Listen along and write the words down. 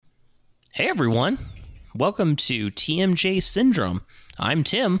Hey everyone, welcome to TMJ Syndrome. I'm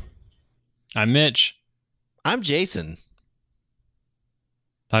Tim. I'm Mitch. I'm Jason.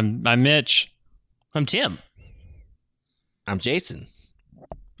 I'm Mitch. I'm Tim. I'm Jason.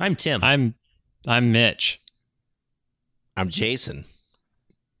 I'm Tim. I'm Mitch. I'm Jason.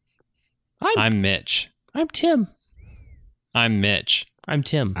 I'm Mitch. I'm Tim. I'm Mitch. I'm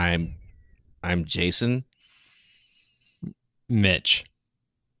Tim. I'm Jason. Mitch.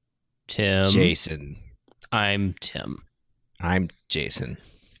 Tim. Jason. I'm Tim. I'm Jason.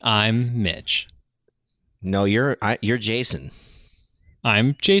 I'm Mitch. No, you're Jason.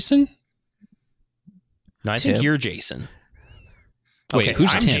 I'm Jason? No, I Tim. think you're Jason. Wait, Okay,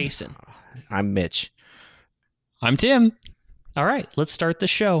 who's I'm Tim? Jason. I'm Mitch. I'm Tim. All right, let's start the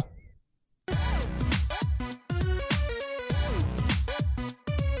show.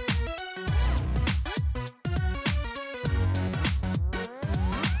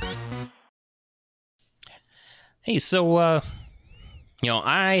 Hey, so,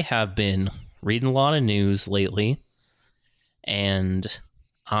 I have been reading a lot of news lately, and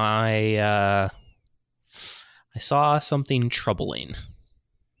I saw something troubling.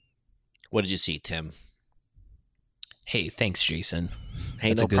 What did you see, Tim? Hey, thanks, Jason. Hey,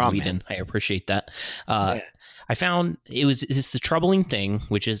 That's no a good problem, lead-in. man. I appreciate that. Yeah. I found it's a troubling thing,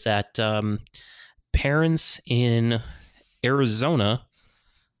 which is that parents in Arizona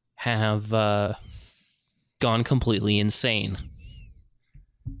have gone completely insane.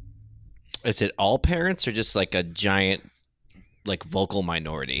 Is it all parents or just like a giant, like vocal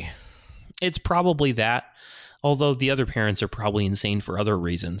minority? It's probably that, although the other parents are probably insane for other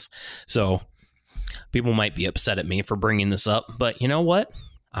reasons. So people might be upset at me for bringing this up, but you know what?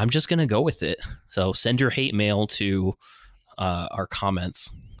 I'm just going to go with it. So send your hate mail to our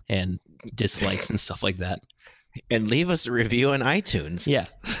comments and dislikes and stuff like that. And leave us a review on iTunes. Yeah,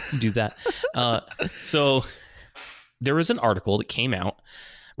 do that. So there was an article that came out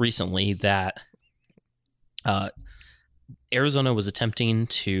recently that Arizona was attempting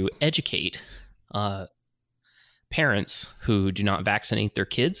to educate parents who do not vaccinate their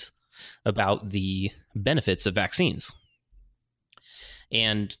kids about the benefits of vaccines.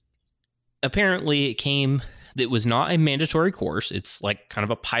 And apparently it was not a mandatory course. It's like kind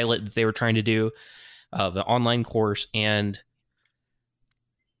of a pilot that they were trying to do, the online course. And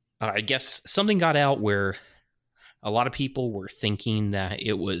I guess something got out where a lot of people were thinking that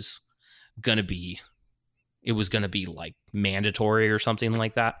it was going to be like mandatory or something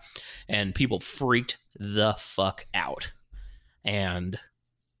like that. And people freaked the fuck out. And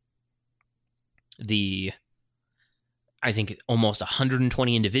I think almost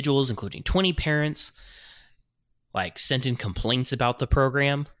 120 individuals, including 20 parents, like sent in complaints about the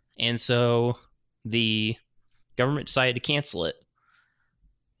program. And so the government decided to cancel it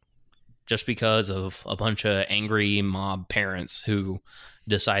just because of a bunch of angry mob parents who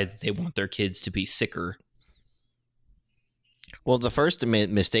decide that they want their kids to be sicker. Well, the first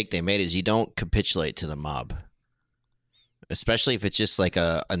mistake they made is you don't capitulate to the mob, especially if it's just like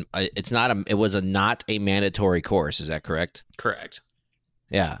it was not a mandatory course. Is that correct? Correct.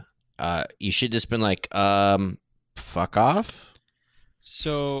 Yeah. You should just been like, fuck off.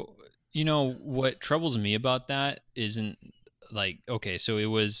 So, what troubles me about that isn't like, okay, so it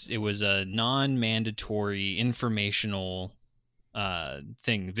was a non-mandatory informational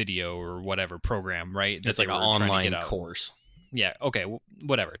video or whatever program, right? It's like an online course. Yeah. Okay.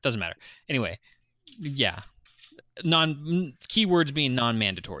 Whatever. It doesn't matter. Anyway. Yeah. Keywords being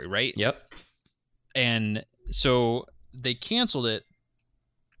non-mandatory, right? Yep. And so they canceled it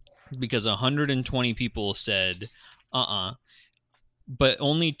because 120 people said, but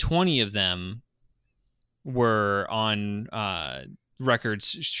only 20 of them were on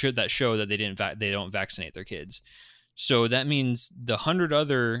records that show that they don't vaccinate their kids. So that means the 100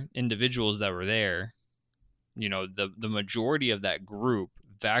 other individuals that were there, the majority of that group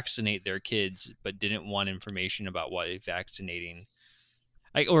vaccinate their kids, but didn't want information about why vaccinating,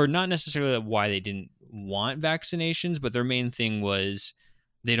 or not necessarily why they didn't want vaccinations, but their main thing was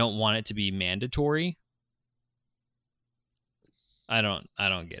they don't want it to be mandatory. I don't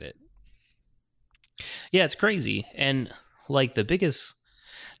get it. Yeah, it's crazy. And like the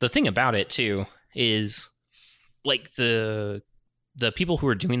thing about it too is like the people who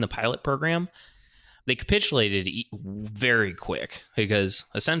are doing the pilot program, they capitulated very quick because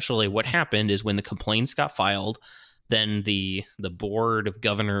essentially what happened is when the complaints got filed, then the board of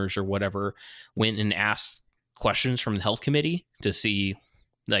governors or whatever went and asked questions from the health committee to see,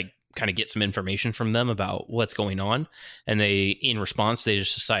 like, kind of get some information from them about what's going on. And in response, they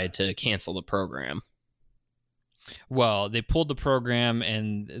just decided to cancel the program. Well, they pulled the program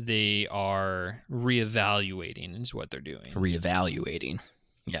and they are reevaluating is what they're doing. Reevaluating.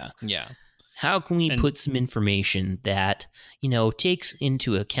 Yeah. Yeah. How can we put some information that, takes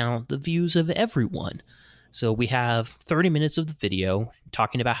into account the views of everyone? So we have 30 minutes of the video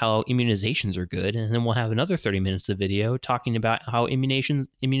talking about how immunizations are good, and then we'll have another 30 minutes of video talking about how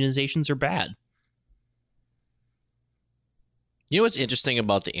immunizations are bad. You know what's interesting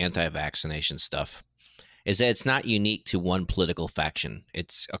about the anti-vaccination stuff is that it's not unique to one political faction.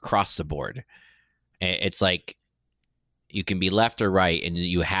 It's across the board. It's like you can be left or right, and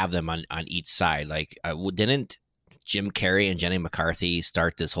you have them on each side. Like, didn't Jim Carrey and Jenny McCarthy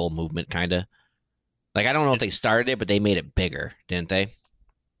start this whole movement, kind of? Like, I don't know if they started it, but they made it bigger, didn't they?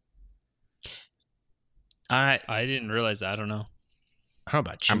 I didn't realize that. I don't know. I don't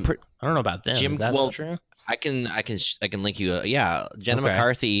know about Jim. I don't know about them. Jim, that's true. I can link you. Yeah, Jenna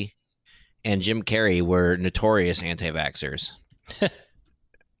McCarthy and Jim Carrey were notorious anti-vaxxers.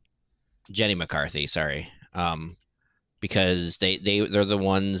 Jenny McCarthy, sorry, because they're the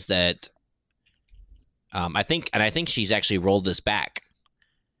ones that I think she's actually rolled this back.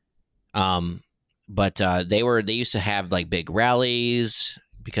 But they used to have like big rallies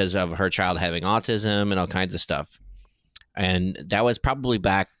because of her child having autism and all kinds of stuff, and that was probably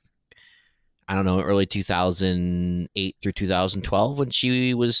back, I don't know, early 2008 through 2012 when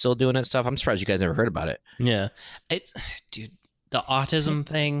she was still doing that stuff. I'm surprised you guys never heard about it. Yeah. Dude, the autism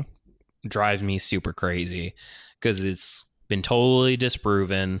thing drives me super crazy because it's been totally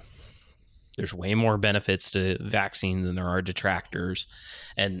disproven. There's way more benefits to vaccines than there are detractors.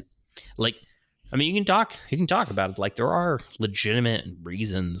 And like, I mean, you can talk about it. Like, there are legitimate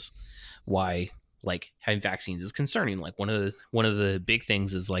reasons why like having vaccines is concerning. Like one of the big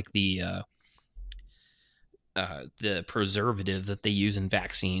things is like the preservative that they use in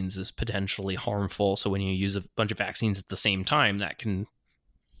vaccines is potentially harmful. So when you use a bunch of vaccines at the same time, that can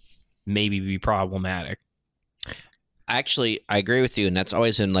maybe be problematic. Actually, I agree with you, and that's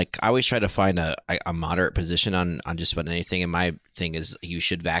always been like, I always try to find a moderate position on just about anything. And my thing is, you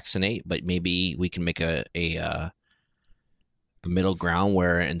should vaccinate, but maybe we can make a middle ground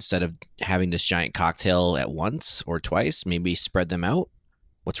where instead of having this giant cocktail at once or twice, maybe spread them out.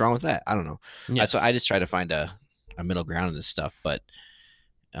 What's wrong with that? I don't know. Yeah. That's why I just try to find a middle ground in this stuff. But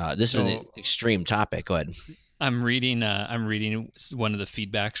this is an extreme topic. Go ahead. I'm reading one of the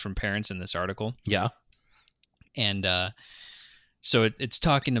feedbacks from parents in this article. Yeah. And so it's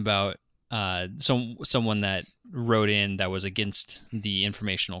talking about someone that wrote in that was against the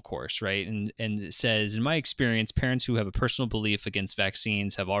informational course, right? And it says, in my experience, parents who have a personal belief against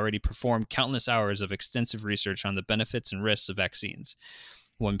vaccines have already performed countless hours of extensive research on the benefits and risks of vaccines.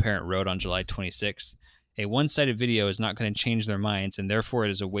 One parent wrote on July 26th, a one-sided video is not going to change their minds, and therefore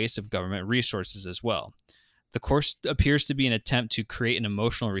it is a waste of government resources as well. The course appears to be an attempt to create an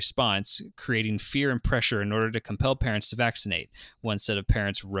emotional response, creating fear and pressure in order to compel parents to vaccinate. One set of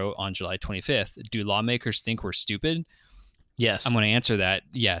parents wrote on July 25th, do lawmakers think we're stupid? Yes. I'm going to answer that.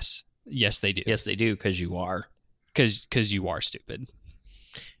 Yes. Yes, they do. Yes, they do, because you are. Because you are stupid.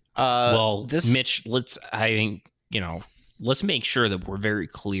 Mitch, let's make sure that we're very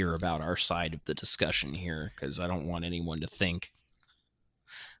clear about our side of the discussion here, because I don't want anyone to think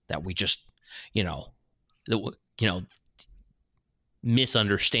that we just,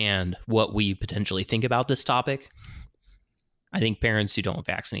 misunderstand what we potentially think about this topic. I think parents who don't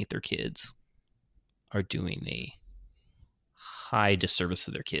vaccinate their kids are doing a high disservice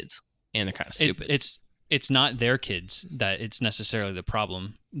to their kids, and they're kind of stupid. It's not their kids that it's necessarily the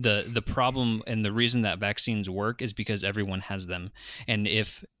problem. The problem and the reason that vaccines work is because everyone has them. And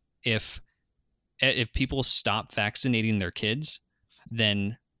if people stop vaccinating their kids,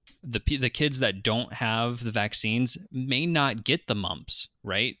 then the kids that don't have the vaccines may not get the mumps,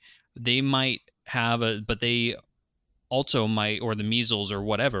 right? They might have but they also might, or the measles or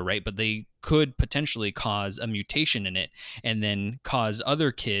whatever, right? But they could potentially cause a mutation in it and then cause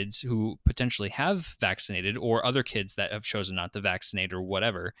other kids who potentially have vaccinated, or other kids that have chosen not to vaccinate or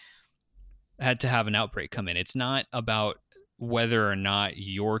whatever, had to have an outbreak come in. It's not about whether or not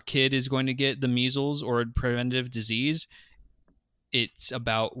your kid is going to get the measles or a preventative disease. It's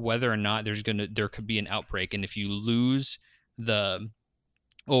about whether or not there could be an outbreak. And if you lose the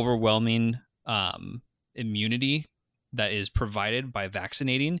overwhelming immunity that is provided by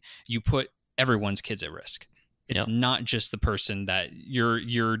vaccinating, you put everyone's kids at risk. It's not just the person that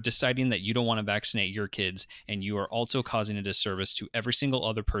you're deciding that you don't want to vaccinate your kids, and you are also causing a disservice to every single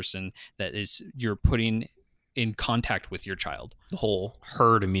other person that you're putting in contact with your child. The whole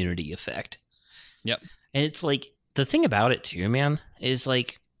herd immunity effect. Yep. And it's like, the thing about it too, man, is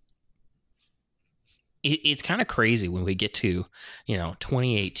like, it's kind of crazy when we get to,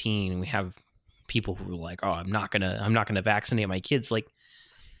 2018 and we have people who are like, oh, I'm not gonna vaccinate my kids. Like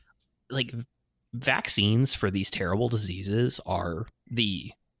vaccines for these terrible diseases are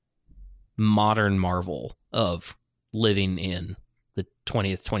the modern marvel of living in the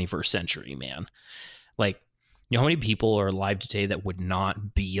 20th, 21st century, man. Like, how many people are alive today that would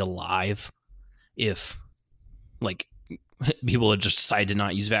not be alive if, like, people had just decided to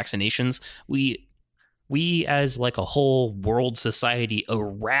not use vaccinations? We as like a whole world society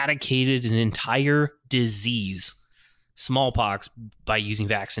eradicated an entire disease, smallpox, by using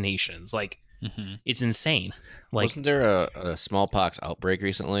vaccinations. Like, it's insane. Like, wasn't there a smallpox outbreak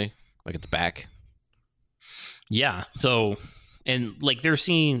recently? Like, it's back. Yeah. So, and like they're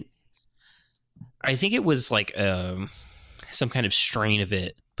seeing, I think it was like some kind of strain of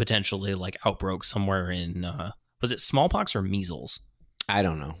it potentially like outbroke somewhere in, was it smallpox or measles? I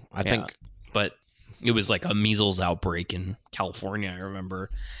don't know. I think, but it was like a measles outbreak in California. I remember.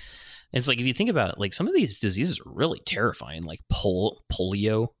 It's like, if you think about it, like some of these diseases are really terrifying, like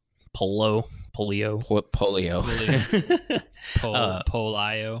polio. Polio.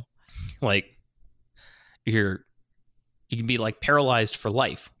 Like you can be like paralyzed for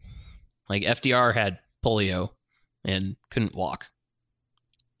life. Like FDR had polio and couldn't walk.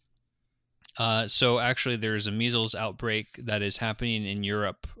 So actually there's a measles outbreak that is happening in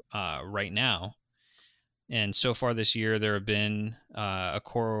Europe right now. And so far this year, there have been,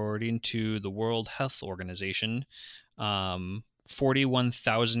 according to the World Health Organization,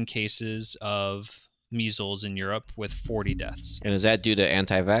 41,000 cases of measles in Europe with 40 deaths. And is that due to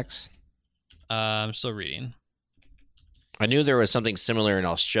anti-vax? I'm still reading. I knew there was something similar in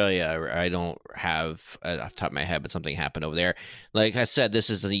Australia. I don't have off the top of my head, but something happened over there. Like I said, this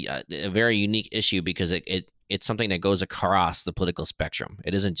is a very unique issue because it's something that goes across the political spectrum.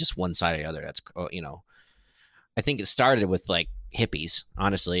 It isn't just one side or the other. That's, I think it started with like hippies,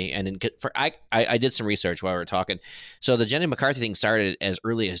 honestly. And I did some research while we were talking. So the Jenny McCarthy thing started as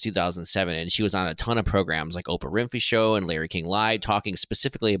early as 2007, and she was on a ton of programs like Oprah Winfrey Show and Larry King Live, talking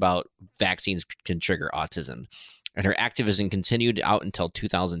specifically about vaccines can trigger autism. And her activism continued out until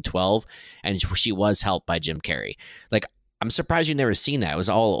 2012, and she was helped by Jim Carrey. Like, I'm surprised you've never seen that. It was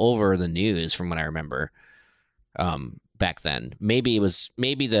all over the news from what I remember back then. Maybe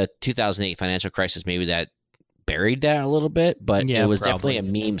the 2008 financial crisis, maybe that buried that a little bit, but it was probably definitely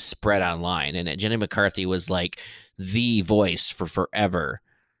a meme spread online. And Jenny McCarthy was like the voice for forever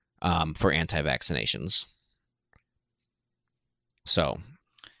for anti-vaccinations. So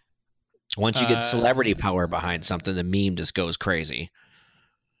once you get celebrity power behind something, the meme just goes crazy.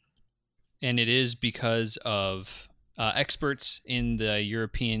 And it is because of experts in the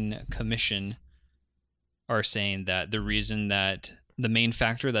European Commission are saying that the reason that the main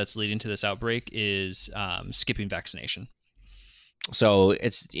factor that's leading to this outbreak is skipping vaccination. So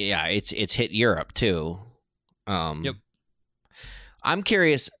it's hit Europe too. Yep. I'm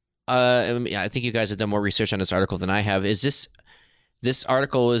curious. I think you guys have done more research on this article than I have. Is this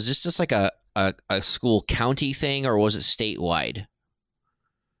article, is this just like a school county thing, or was it statewide?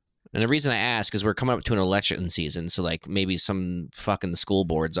 And the reason I ask is we're coming up to an election season, so like maybe some fucking school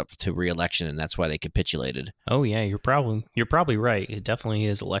board's up to re-election, and that's why they capitulated. Oh yeah, you're probably right. It definitely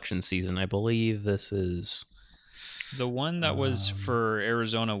is election season. I believe this is the one that was for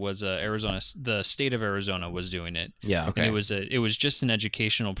Arizona was the state of Arizona was doing it. Yeah, okay. And it was just an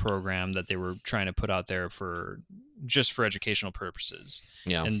educational program that they were trying to put out there for educational purposes.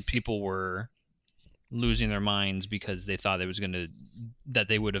 Yeah, and people were losing their minds because they thought that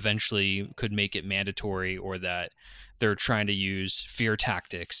they would eventually could make it mandatory, or that they're trying to use fear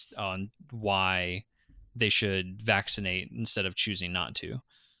tactics on why they should vaccinate instead of choosing not to,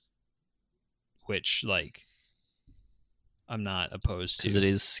 which like I'm not opposed to, because it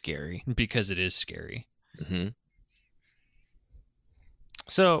is scary. Mm-hmm.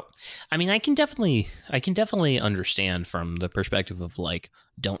 So, I mean, I can definitely understand from the perspective of like,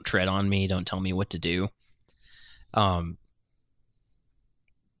 don't tread on me, don't tell me what to do. But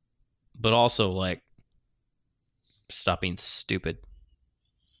also like, stop being stupid.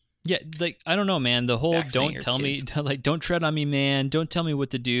 Yeah, like I don't know, man. The whole Vaccinate don't tell kids. me, like don't tread on me, man. Don't tell me what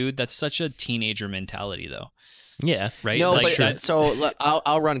to do. That's such a teenager mentality, though. Yeah, right. No, like but so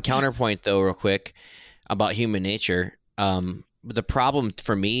I'll run counterpoint though real quick about human nature. The problem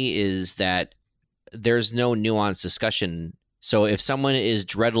for me is that there's no nuanced discussion. So if someone is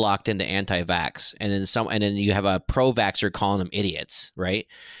dreadlocked into anti-vax, and then you have a pro-vaxxer calling them idiots, right?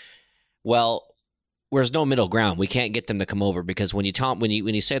 Well, there's no middle ground. We can't get them to come over because when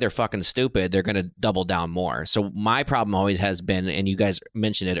you say they're fucking stupid, they're going to double down more. So my problem always has been, and you guys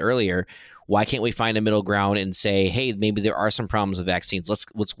mentioned it earlier, why can't we find a middle ground and say, hey, maybe there are some problems with vaccines.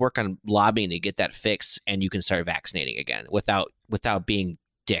 Let's work on lobbying to get that fixed, and you can start vaccinating again without being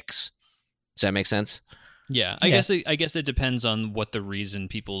dicks. Does that make sense? Yeah, I guess it depends on what the reason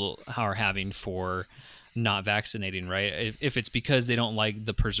people are having for not vaccinating, right? If it's because they don't like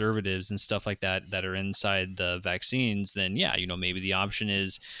the preservatives and stuff like that are inside the vaccines, then yeah, maybe the option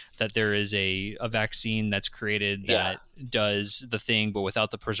is that there is a vaccine that's created that does the thing but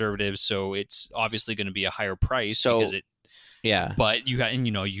without the preservatives, so it's obviously going to be a higher price because it but you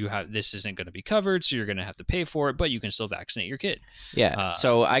have this isn't going to be covered, so you're going to have to pay for it, but you can still vaccinate your kid.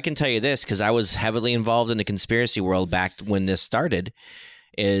 So I can tell you this because I was heavily involved in the conspiracy world back when this started,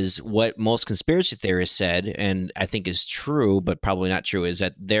 is what most conspiracy theorists said, and I think is true, but probably not true, is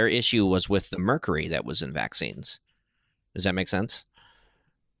that their issue was with the mercury that was in vaccines. Does that make sense?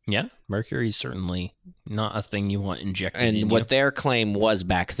 Yeah, mercury is certainly not a thing you want injected in. And what you. their claim was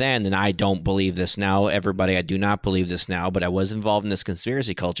back then, and I don't believe this now, everybody, I do not believe this now, but I was involved in this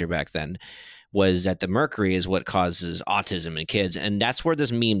conspiracy culture back then, was that the mercury is what causes autism in kids, and that's where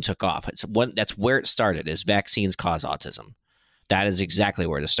this meme took off. That's where it started, is vaccines cause autism. That is exactly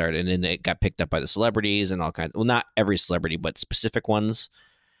where it started, and it got picked up by the celebrities and all kinds. Well, not every celebrity, but specific ones.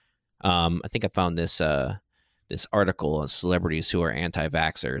 I think I found this article of celebrities who are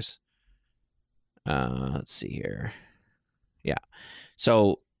anti-vaxxers. Let's see here. Yeah,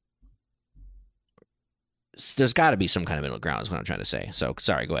 so there's got to be some kind of middle ground, is what I'm trying to say. So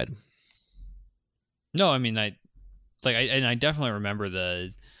sorry, go ahead. No, I mean, I definitely remember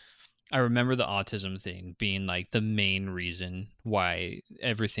the autism thing being like the main reason why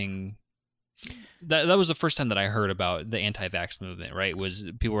everything that was the first time that I heard about the anti-vax movement, right? Was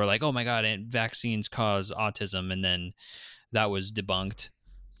people were like, oh my God, vaccines cause autism. And then that was debunked.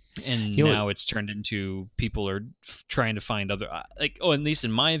 And now it's turned into people are trying to find other, at least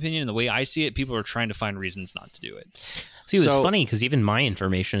in my opinion, the way I see it, people are trying to find reasons not to do it. See, it was funny because even my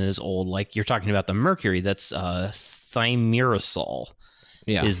information is old. Like you're talking about the mercury, that's thimerosal.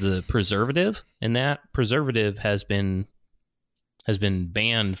 Is the preservative, and that preservative has been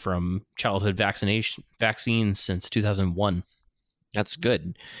banned from childhood vaccines since 2001. That's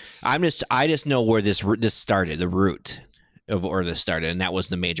good. I just know where this started, the root of where this started, and that was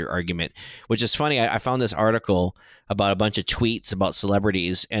the major argument. Which is funny. I found this article about a bunch of tweets about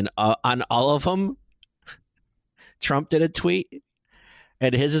celebrities, and on all of them, Trump did a tweet,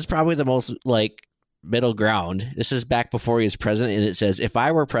 and his is probably the most middle ground. This is back before he was president, and it says, if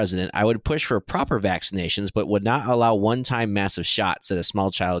I were president, I would push for proper vaccinations, but would not allow one-time massive shots that a small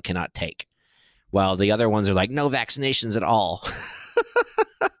child cannot take. While the other ones are like, no vaccinations at all.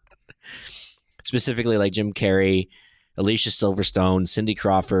 Specifically like Jim Carrey, Alicia Silverstone, Cindy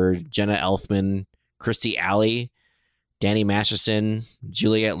Crawford, Jenna Elfman, Kirstie Alley, Danny Masterson,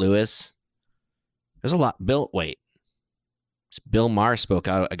 Juliette Lewis. There's a lot. Bill Maher spoke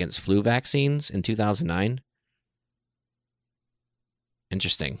out against flu vaccines in 2009.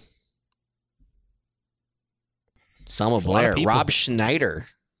 Interesting. Selma Blair. Rob Schneider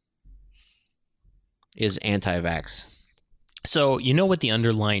is anti-vax. So you know what the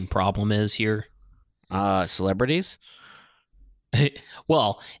underlying problem is here? Celebrities?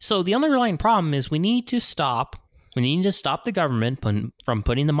 Well, so the underlying problem is we need to stop the government from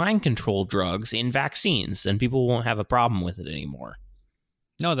putting the mind control drugs in vaccines, and people won't have a problem with it anymore.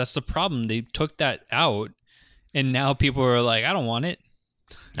 No, that's the problem. They took that out, and now people are like, I don't want it.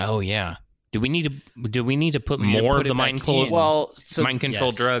 Oh yeah. Do we need to put more of the mind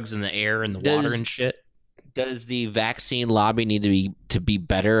control drugs in the air and the water and shit? Does the vaccine lobby need to be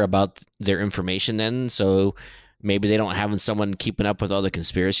better about their information then? So maybe they don't have someone keeping up with all the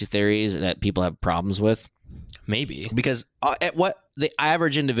conspiracy theories that people have problems with. Maybe because what the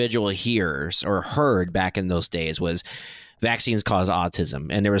average individual hears or heard back in those days was vaccines cause autism,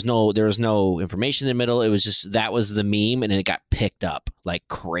 and there was no information in the middle. It was just that was the meme, and it got picked up like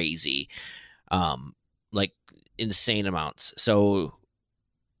crazy, like insane amounts. So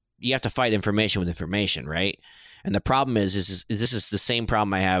you have to fight information with information, right? And the problem is this is the same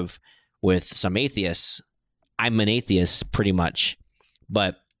problem I have with some atheists. I'm an atheist pretty much,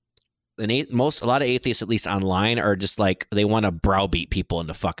 but a lot of atheists, at least online, are just like they want to browbeat people in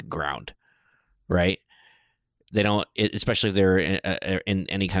the fucking ground, right? They don't, especially if they're in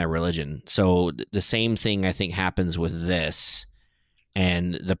any kind of religion. So the same thing I think happens with this,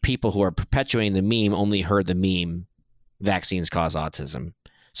 and the people who are perpetuating the meme only heard the meme, vaccines cause autism.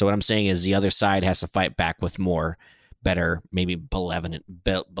 So what I'm saying is the other side has to fight back with better, maybe benevolent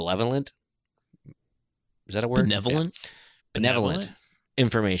Is that a word? Benevolent? Yeah. Benevolent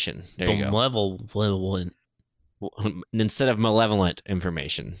information. There you go. Benevolent. Instead of malevolent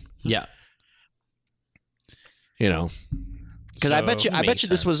information. Yeah. You know. Because I bet you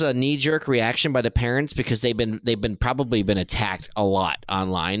this was a knee-jerk reaction by the parents because they've been probably been attacked a lot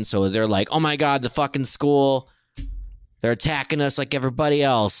online. So they're like, oh my God, the fucking school, they're attacking us like everybody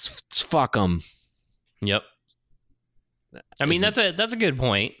else. Fuck them. Yep. I mean, that's a good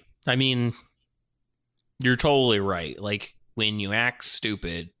point. I mean, you're totally right. Like, when you act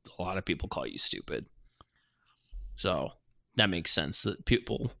stupid, a lot of people call you stupid. So that makes sense that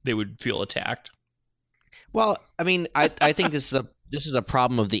they would feel attacked. Well, I mean, I think this is a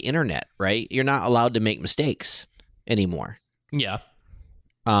problem of the internet, right? You're not allowed to make mistakes anymore. Yeah.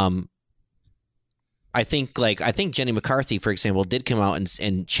 I think Jenny McCarthy, for example, did come out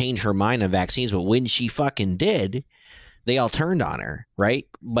and change her mind on vaccines, but when she fucking did, they all turned on her, right?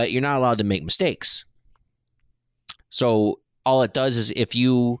 But you're not allowed to make mistakes. So all it does is if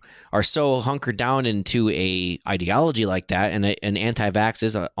you are so hunkered down into a ideology like that, and an anti-vax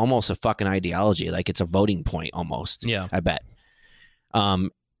is almost a fucking ideology, like it's a voting point almost. Yeah, I bet.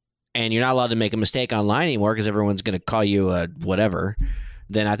 And you're not allowed to make a mistake online anymore because everyone's going to call you a whatever.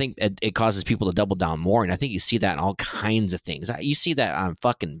 Then I think it causes people to double down more, and I think you see that in all kinds of things. You see that on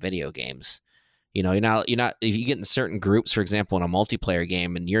fucking video games. You know, you're not if you get in certain groups, for example, in a multiplayer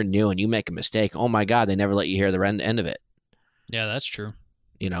game, and you're new and you make a mistake. Oh my God, they never let you hear the end of it. Yeah, that's true.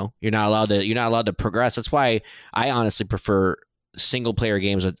 You know, you're not allowed to progress. That's why I honestly prefer single player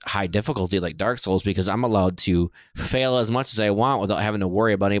games with high difficulty like Dark Souls, because I'm allowed to fail as much as I want without having to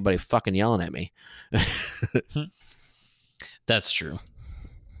worry about anybody fucking yelling at me. That's true.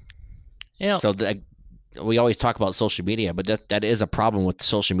 Yeah. So we always talk about social media, but that is a problem with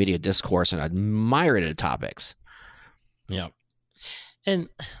social media discourse and myriad topics. Yeah. And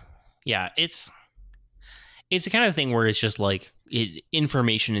yeah, it's the kind of thing where it's just like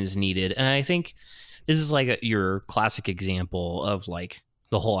information is needed. And I think this is like your classic example of like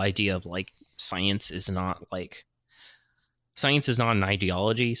the whole idea of like science is not an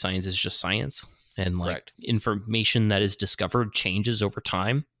ideology. Science is just science. And like Correct. Information that is discovered changes over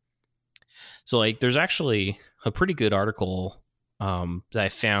time. So like there's actually a pretty good article that I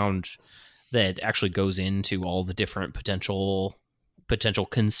found that actually goes into all the different potential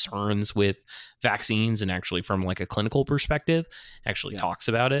concerns with vaccines, and actually from like a clinical perspective actually talks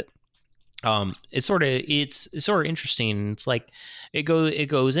about it. It's sort of interesting. It's like it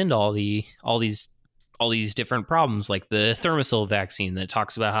goes into all these different problems, like the Thermacell vaccine that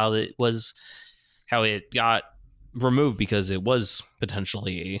talks about how it got removed because it was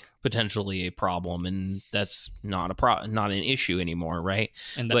potentially a problem, and that's not an issue anymore, right?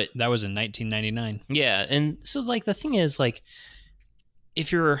 And that was in 1999. Yeah, and so like the thing is like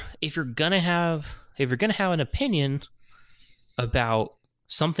if you're gonna have an opinion about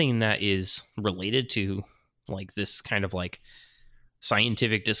something that is related to like this kind of like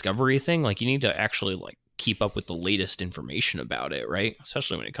scientific discovery thing, like you need to actually like keep up with the latest information about it, right?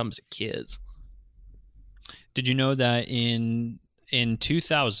 Especially when it comes to kids. Did you know that in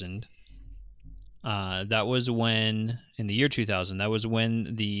 2000, that was when, in the year 2000, that was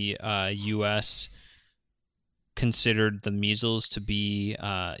when the U.S. considered the measles to be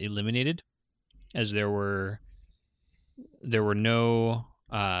eliminated, as there were no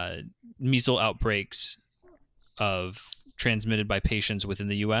measles outbreaks transmitted by patients within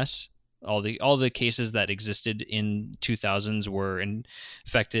the U.S. All the cases that existed in 2000s were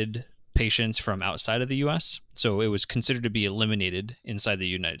infected patients from outside of the U.S., so it was considered to be eliminated inside the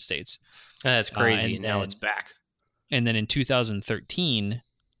United States. That's crazy. And now it's back. And then in 2013,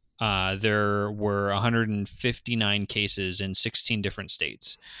 there were 159 cases in 16 different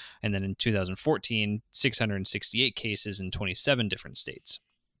states. And then in 2014, 668 cases in 27 different states.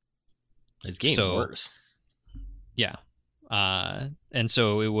 It's getting worse. Yeah. And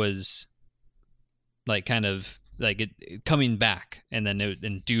so it was like kind of like it coming back, and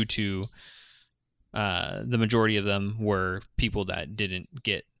then due to the majority of them were people that didn't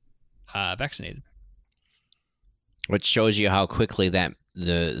get vaccinated, which shows you how quickly that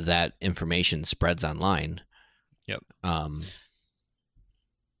information spreads online. Yep. And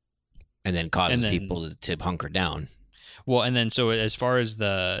then causes people to hunker down. Well, and then so as far as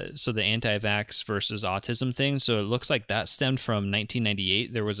the anti-vax versus autism thing, so it looks like that stemmed from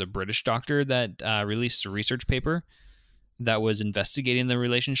 1998. There was a British doctor that released a research paper that was investigating the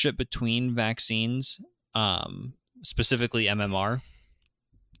relationship between vaccines, specifically MMR,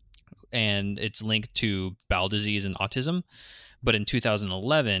 and it's linked to bowel disease and autism. But in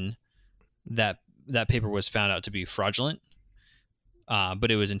 2011, that paper was found out to be fraudulent.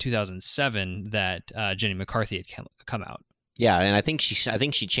 but it was in 2007 that Jenny McCarthy had come out. Yeah, and I think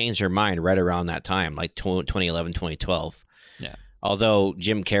she changed her mind right around that time, like 2011, 2012. Yeah. Although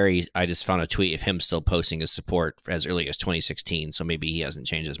Jim Carrey, I just found a tweet of him still posting his support as early as 2016, so maybe he hasn't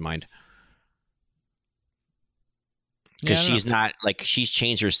changed his mind. Because she's not, like, she's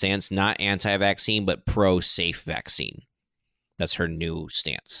changed her stance, not anti-vaccine, but pro-safe vaccine. That's her new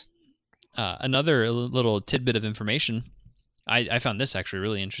stance. Another little tidbit of information, I found this actually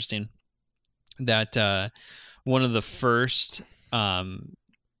really interesting, that one of the first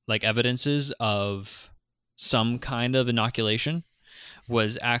like evidences of some kind of inoculation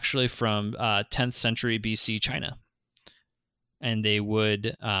was actually from 10th century BC China, and they were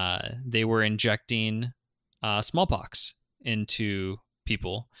injecting smallpox into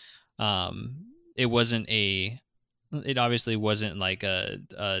people. It obviously wasn't like a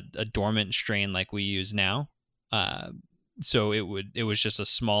dormant strain like we use now. So it was just a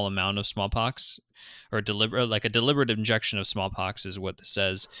small amount of smallpox, or a deliberate injection of smallpox is what this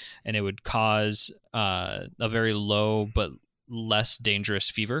says, and it would cause a very low but less dangerous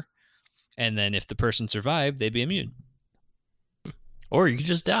fever, and then if the person survived, they'd be immune, or you could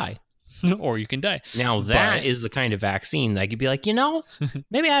just die. Or you can die. Now that is the kind of vaccine that I could be like,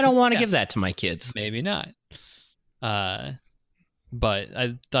 maybe I don't want to give that to my kids. Maybe not. But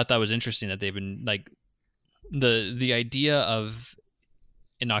I thought that was interesting that they've been like the idea of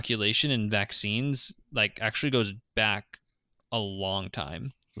inoculation and vaccines like actually goes back a long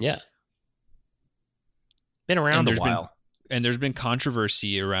time. Yeah. Been around a while. And there's been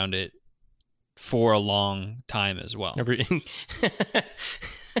controversy around it for a long time as well.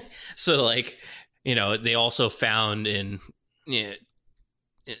 So, like, they also found in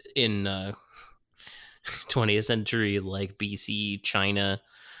 20th century, like BC China,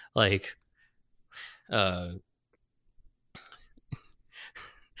 like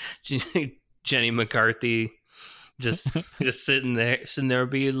Jenny McCarthy just sitting there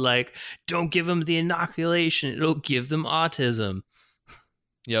being like, don't give them the inoculation, it'll give them autism.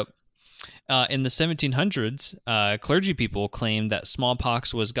 Yep. In the 1700s, clergy people claimed that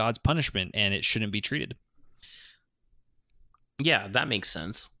smallpox was God's punishment and it shouldn't be treated. Yeah, that makes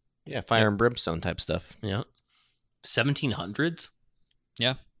sense. Yeah, fire and brimstone type stuff. Yeah. 1700s?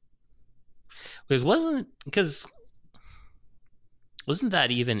 Yeah. Wasn't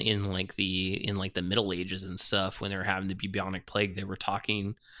that even in the Middle Ages and stuff, when they were having the bubonic plague, they were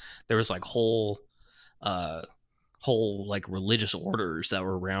talking, there was like whole like religious orders that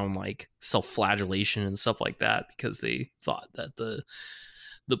were around like self-flagellation and stuff like that, because they thought that the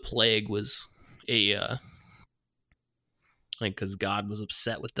plague was because God was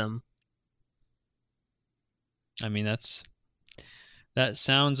upset with them. I mean, that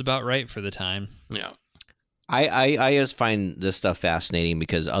sounds about right for the time. Yeah. I just find this stuff fascinating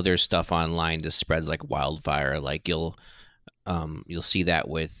because other stuff online just spreads like wildfire. Like you'll see that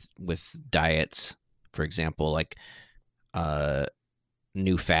with diets, for example, like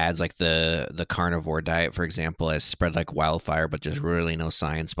new fads like the carnivore diet, for example, has spread like wildfire, but there's really no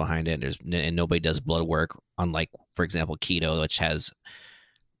science behind it. And nobody does blood work, unlike, for example, keto, which has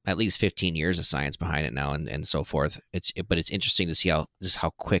at least 15 years of science behind it now, and so forth. But it's interesting to see how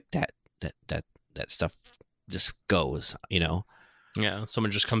quick that stuff just goes, Yeah,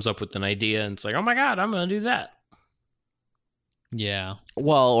 someone just comes up with an idea and it's like, oh my God, I'm gonna do that. Yeah.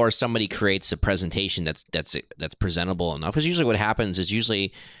 Well, or somebody creates a presentation that's presentable enough. Because usually what happens is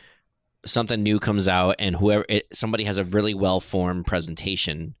something new comes out, and somebody has a really well formed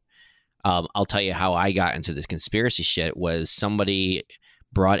presentation. I'll tell you how I got into this conspiracy shit. Was somebody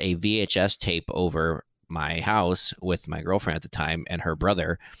brought a VHS tape over my house with my girlfriend at the time and her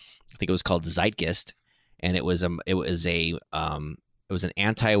brother. I think it was called Zeitgeist, and it was an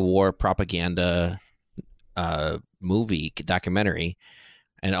anti-war propaganda movie documentary,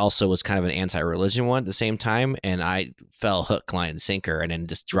 and also was kind of an anti-religion one at the same time. And I fell hook, line, and sinker, and then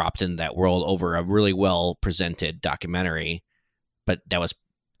just dropped into that world over a really well presented documentary. But that was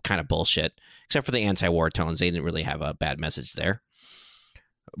kind of bullshit, except for the anti-war tones. They didn't really have a bad message there.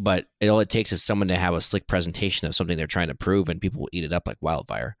 But all it takes is someone to have a slick presentation of something they're trying to prove, and people will eat it up like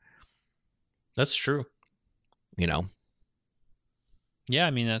wildfire. That's true. Yeah,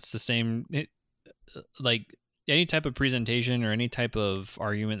 I mean, that's the same. Like any type of presentation or any type of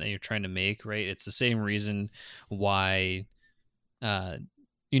argument that you're trying to make, right? It's the same reason why,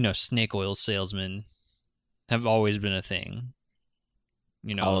 snake oil salesmen have always been a thing.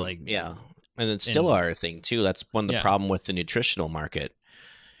 Yeah, and it's still are a thing too. That's one of the problem with the nutritional market.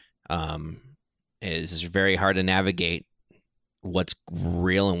 Is it's very hard to navigate what's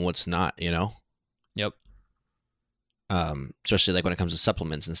real and what's not. Yep. especially like when it comes to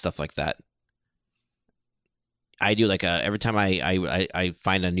supplements and stuff like that. I do like every time I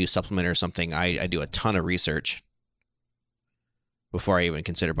find a new supplement or something, I do a ton of research before I even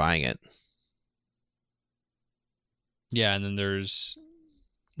consider buying it. Yeah, and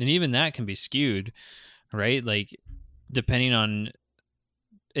even that can be skewed, right? Like depending on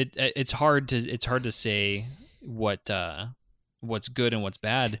it, it's hard to say what's good and what's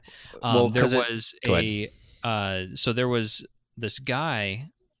bad. Well, There because was go ahead. so there was this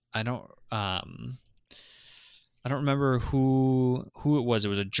guy. I don't remember who it was. It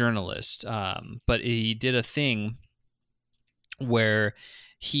was a journalist, but he did a thing where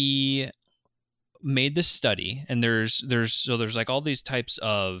he made this study, and there's like all these types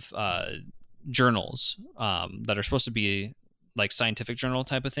of journals that are supposed to be like scientific journal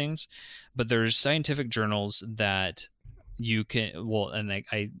type of things, but there's scientific journals that you can, well, and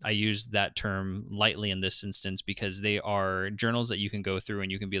I use that term lightly in this instance because they are journals that you can go through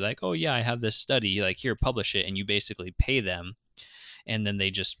and you can be like, oh yeah, I have this study, like here, publish it, and you basically pay them, and then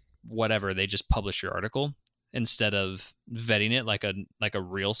they just publish your article instead of vetting it like a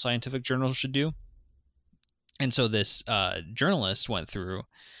real scientific journal should do. And so this journalist went through,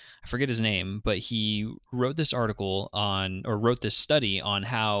 I forget his name, but he wrote this wrote this study on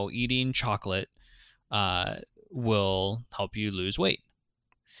how eating chocolate will help you lose weight.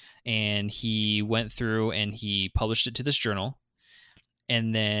 And he went through and he published it to this journal.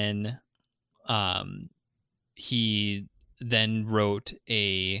 And then he then wrote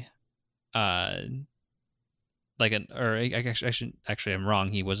a actually I'm wrong.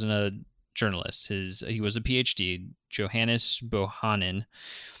 He wasn't a journalist. He was a PhD, Johannes Bohannon.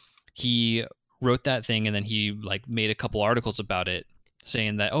 He wrote that thing, and then he like made a couple articles about it,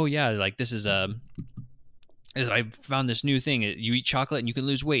 saying that, oh yeah, like this is I found this new thing. You eat chocolate and you can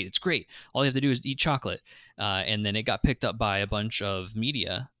lose weight. It's great. All you have to do is eat chocolate. And then it got picked up by a bunch of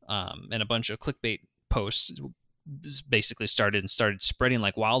media, and a bunch of clickbait posts basically started spreading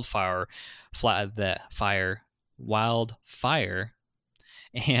like wildfire,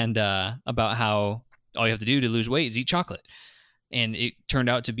 and about how all you have to do to lose weight is eat chocolate. And it turned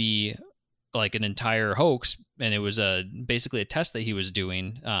out to be like an entire hoax, and it was basically a test that he was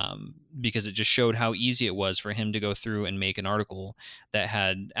doing, because it just showed how easy it was for him to go through and make an article that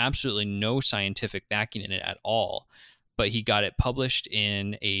had absolutely no scientific backing in it at all, but he got it published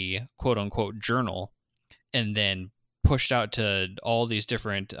in a quote-unquote journal and then pushed out to all these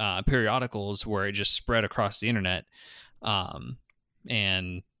different periodicals where it just spread across the internet,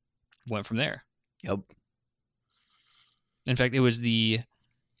 and went from there. Yep. In fact,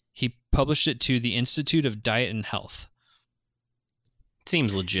 he published it to the Institute of Diet and Health.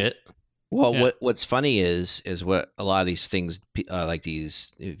 Seems legit. Well, yeah. What's funny is what a lot of these things, like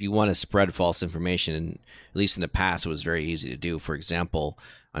these, if you want to spread false information, and at least in the past, it was very easy to do. For example,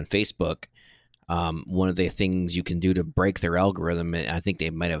 on Facebook, one of the things you can do to break their algorithm, and I think they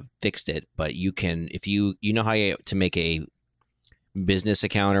might have fixed it, but you can, if you know how to make a business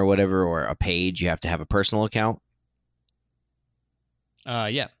account or whatever, or a page, you have to have a personal account.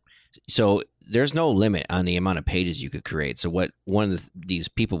 Yeah. So there's no limit on the amount of pages you could create. So what one of these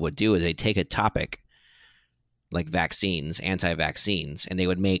people would do is they take a topic like vaccines, anti-vaccines, and they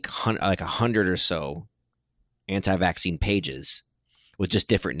would make like 100 or so anti-vaccine pages with just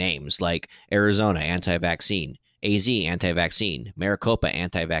different names, like Arizona anti-vaccine, AZ anti-vaccine, Maricopa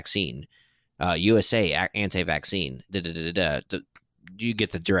anti-vaccine, USA anti-vaccine. You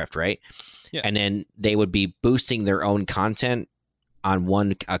get the drift, right? Yeah. And then they would be boosting their own content on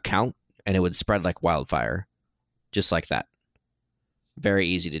one account, and it would spread like wildfire, just like that. Very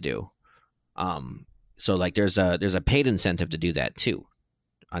easy to do. So like there's a paid incentive to do that too,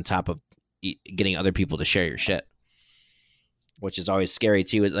 on top of getting other people to share your shit, which is always scary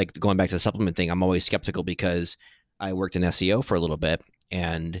too. Like going back to the supplement thing, I'm always skeptical because I worked in SEO for a little bit,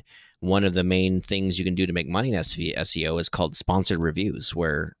 and one of the main things you can do to make money in SEO is called sponsored reviews,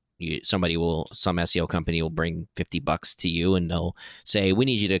 where some SEO company will bring $50 to you, and they'll say, we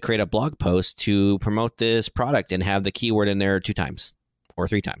need you to create a blog post to promote this product and have the keyword in there 2 times or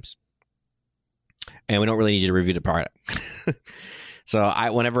 3 times. And we don't really need you to review the product. So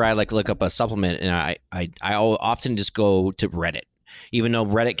whenever I like look up a supplement, and I often just go to Reddit, even though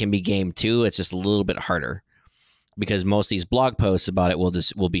Reddit can be game too. It's just a little bit harder because most of these blog posts about it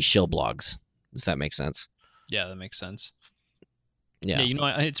will be shill blogs. Does that make sense? Yeah, that makes sense. Yeah. You know,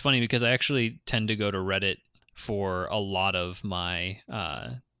 it's funny because I actually tend to go to Reddit for a lot of my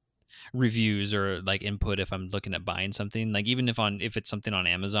reviews or like input if I'm looking at buying something. Like even if it's something on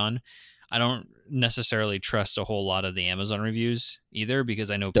Amazon, I don't necessarily trust a whole lot of the Amazon reviews either,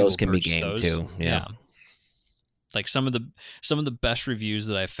 because I know those people can be purchase game those too. Yeah. Like some of the best reviews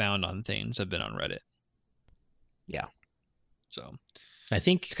that I found on things have been on Reddit. Yeah. So I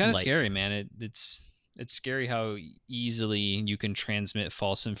think it's kind of scary, man. It's scary how easily you can transmit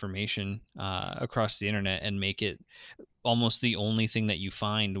false information across the internet and make it almost the only thing that you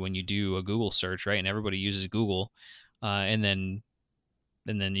find when you do a Google search, right? And everybody uses Google, and then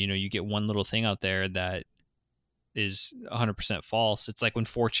you get one little thing out there that is 100% false. It's like when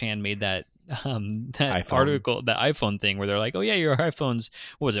 4chan made that article, that iPhone thing, where they're like, "Oh yeah, your iPhone's,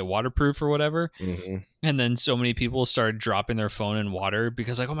 what was it, waterproof or whatever?" Mm-hmm. And then so many people started dropping their phone in water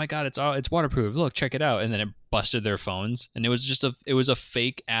because like, "Oh my god, it's waterproof. Look, check it out." And then it busted their phones, and it was a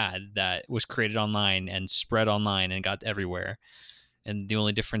fake ad that was created online and spread online and got everywhere. And the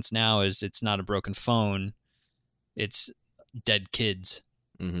only difference now is it's not a broken phone, it's dead kids.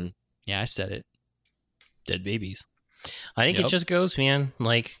 Mm-hmm. Yeah, I said it. Dead babies. I think it just goes, man,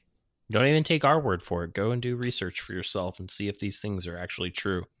 like, don't even take our word for it. Go and do research for yourself and see if these things are actually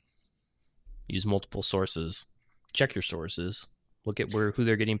true. Use multiple sources. Check your sources. Look at who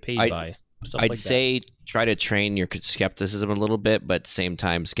they're getting paid by. I'd say try to train your skepticism a little bit, but at the same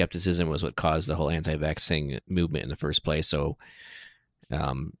time, skepticism was what caused the whole anti-vaxxing movement in the first place. So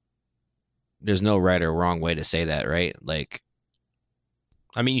there's no right or wrong way to say that, right? Like,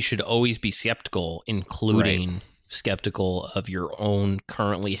 I mean, you should always be skeptical, including skeptical of your own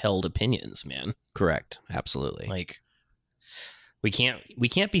currently held opinions, man. Correct. Absolutely. Like, we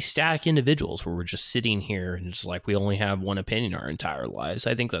can't be static individuals where we're just sitting here and just like we only have one opinion our entire lives.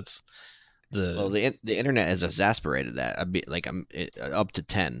 I think that's the internet has exasperated that. I'd be like, I'm up to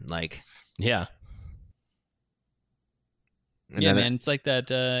 10. Like, yeah. Yeah, man. It's like that.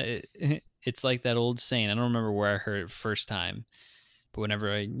 It's like that old saying. I don't remember where I heard it first time. But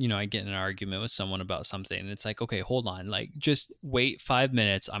whenever I get in an argument with someone about something, and it's like, okay, hold on, like just wait 5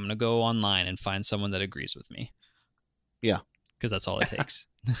 minutes. I'm gonna go online and find someone that agrees with me. Yeah, because that's all it takes.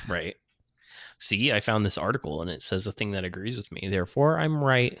 Right. See, I found this article and it says a thing that agrees with me. Therefore, I'm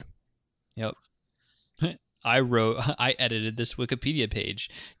right. Yep. I edited this Wikipedia page.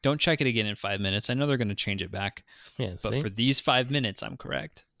 Don't check it again in 5 minutes. I know they're gonna change it back. Yeah, but for these 5 minutes, I'm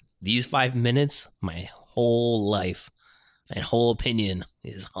correct. These 5 minutes, my whole life. My whole opinion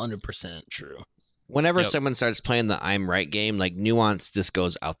is 100% true. Whenever someone starts playing the I'm right game, like nuance just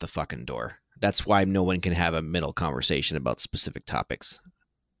goes out the fucking door. That's why no one can have a middle conversation about specific topics,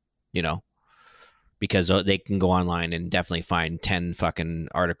 because they can go online and definitely find 10 fucking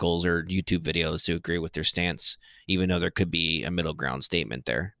articles or YouTube videos to agree with their stance, even though there could be a middle ground statement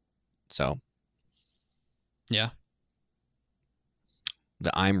there. So, yeah.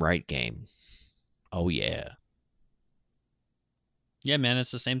 The I'm right game. Oh, yeah. Yeah, man, it's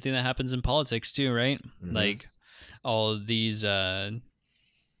the same thing that happens in politics too, right? Mm-hmm. Like all of these,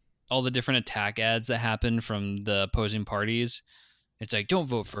 all the different attack ads that happen from the opposing parties. It's like, don't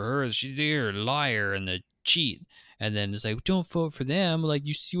vote for her. She's a liar and the cheat. And then it's like, don't vote for them. Like,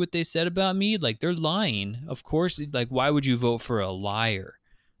 you see what they said about me? Like, they're lying. Of course. Like, why would you vote for a liar?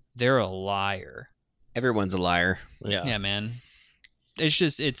 They're a liar. Everyone's a liar. Yeah. Yeah, man. It's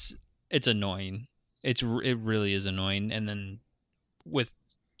just, it's annoying. It really is annoying. And then with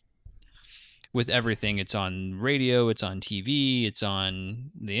everything, it's on radio, it's on TV, it's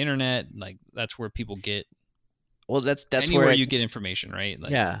on the internet. Like, that's where people get. Well, that's anywhere where you get information, right?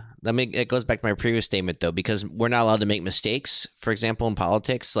 Like, yeah. It goes back to my previous statement, though, because we're not allowed to make mistakes. For example, in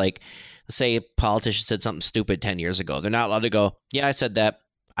politics, like, say a politician said something stupid 10 years ago. They're not allowed to go, yeah, I said that.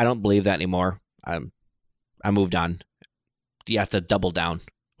 I don't believe that anymore. I moved on. You have to double down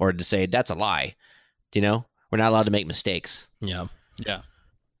or to say that's a lie. We're not allowed to make mistakes. Yeah. Yeah.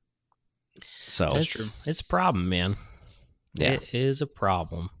 So that's true. It's a problem, man. Yeah. It is a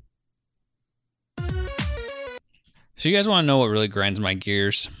problem. So you guys want to know what really grinds my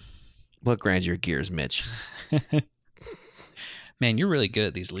gears? What grinds your gears, Mitch? Man, you're really good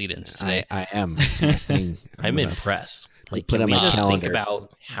at these lead-ins today. I am. It's my thing. I'm impressed. Like, put can on we my just calendar. think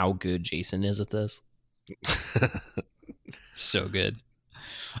about how good Jason is at this? So good.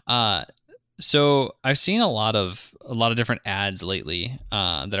 So I've seen a lot of different ads lately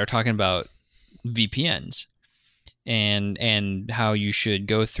that are talking about VPNs and how you should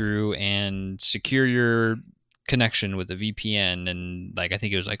go through and secure your connection with a VPN. And like, I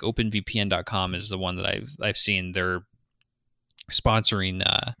think it was like openvpn.com is the one that I've seen. They're sponsoring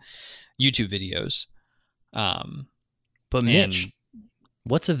YouTube videos. But Mitch,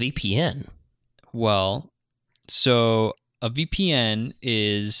 what's a VPN? Well, so a VPN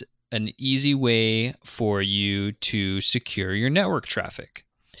is an easy way for you to secure your network traffic.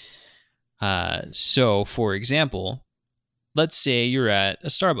 So, for example, let's say you're at a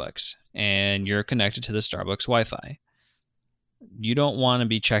Starbucks and you're connected to the Starbucks Wi-Fi. You don't want to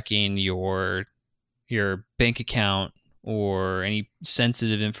be checking your bank account or any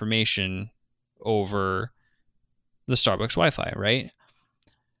sensitive information over the Starbucks Wi-Fi, right?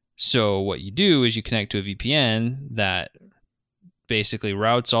 So what you do is you connect to a VPN that basically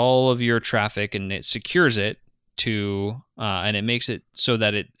routes all of your traffic and it secures it to, and it makes it so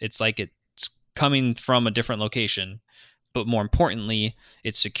that it's like it's coming from a different location. But more importantly,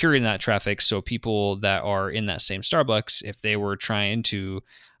 it's securing that traffic so people that are in that same Starbucks, if they were trying to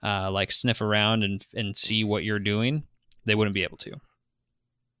like sniff around and see what you're doing, they wouldn't be able to.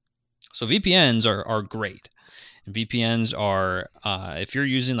 So VPNs are great. And VPNs are, if you're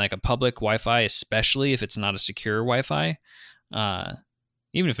using like a public Wi-Fi, especially if it's not a secure Wi-Fi,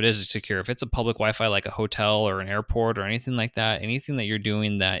 even if it is secure, if it's a public Wi-Fi like a hotel or an airport or anything like that, anything that you're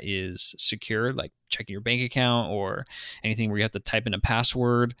doing that is secure, like checking your bank account or anything where you have to type in a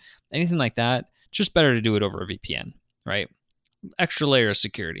password, anything like that, it's just better to do it over a VPN, right? Extra layer of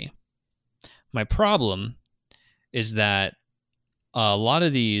security. My problem is that a lot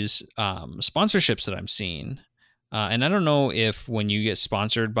of these sponsorships that I'm seeing, and I don't know if when you get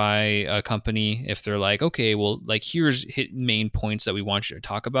sponsored by a company, if they're like, okay, well, like here's main points that we want you to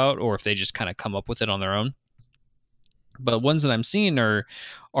talk about, or if they just kind of come up with it on their own. But ones that I'm seeing are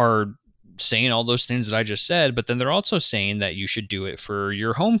saying all those things that I just said, but then they're also saying that you should do it for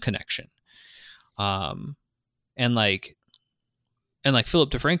your home connection. And like Philip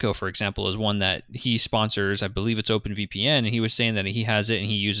DeFranco, for example, is one that he sponsors. I believe it's OpenVPN, and he was saying that he has it and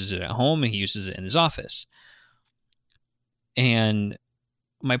he uses it at home and he uses it in his office. And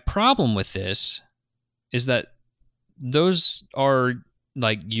my problem with this is that those are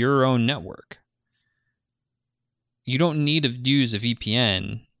like your own network. You don't need to use a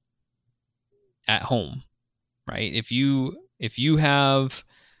VPN at home, right? If you have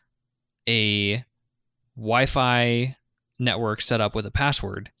a Wi-Fi network set up with a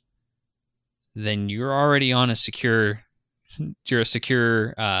password, then you're already on a secure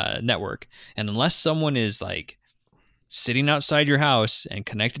network. And unless someone is like sitting outside your house and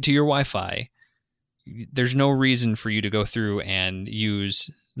connected to your Wi-Fi, there's no reason for you to go through and use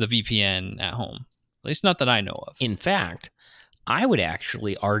the VPN at home. At least not that I know of. In fact, I would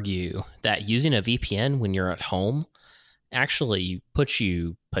actually argue that using a VPN when you're at home actually puts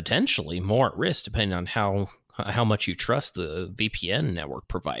you potentially more at risk depending on how much you trust the VPN network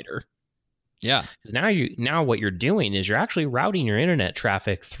provider. Yeah. Because now what you're doing is you're actually routing your internet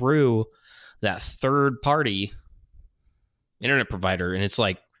traffic through that third-party internet provider, and it's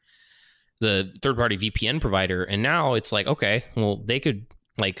like the third-party VPN provider, and now it's like, okay, well, they could,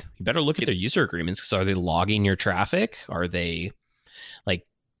 like, you better look at their user agreements, because are they logging your traffic? Are they, like,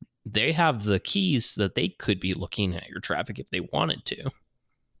 they have the keys that they could be looking at your traffic if they wanted to.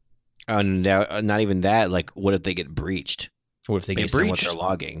 And not even that, like, what if they get breached? What if they get based on what breached? they're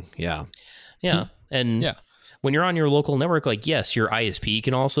logging? Yeah. Yeah. And yeah, when you're on your local network, like, yes, your ISP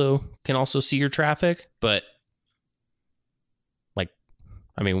can also see your traffic, but like,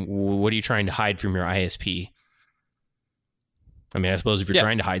 I mean, what are you trying to hide from your ISP? I mean, I suppose if you're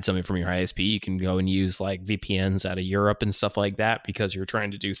trying to hide something from your ISP, you can go and use like VPNs out of Europe and stuff like that because you're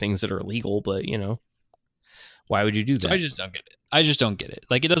trying to do things that are illegal, but you know, why would you do that? So I just don't get it.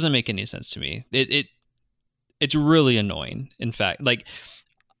 Like, it doesn't make any sense to me. It's really annoying. In fact, like,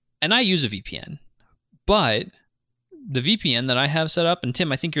 and I use a VPN, but the VPN that I have set up, and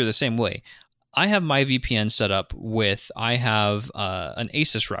Tim, I think you're the same way. I have my VPN set up with, I have an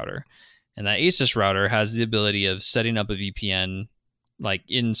ASUS router, and that ASUS router has the ability of setting up a VPN like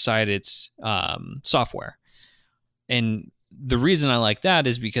inside its software. And the reason I like that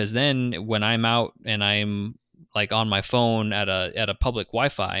is because then when I'm out and I'm like on my phone at a public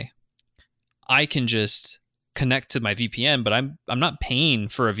Wi-Fi, I can just connect to my VPN, but I'm not paying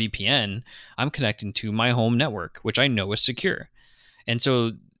for a VPN. I'm connecting to my home network, which I know is secure. And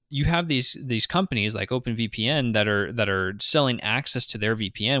so you have these companies like OpenVPN that are selling access to their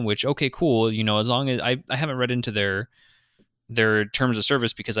VPN, which, okay, cool, you know, as long as I haven't read into their terms of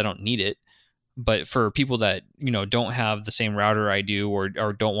service because I don't need it. But for people that, you know, don't have the same router I do or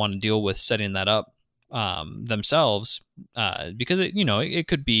don't want to deal with setting that up themselves, because it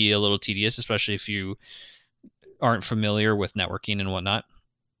could be a little tedious, especially if you aren't familiar with networking and whatnot,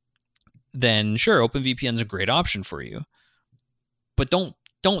 then sure, OpenVPN is a great option for you. But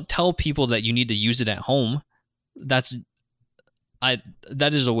don't tell people that you need to use it at home. That's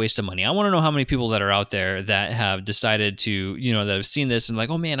that is a waste of money. I want to know how many people that are out there that have decided to, that have seen this and like,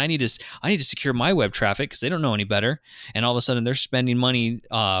 oh man, I need to secure my web traffic because they don't know any better. And all of a sudden they're spending money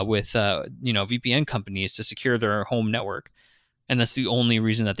with VPN companies to secure their home network. And that's the only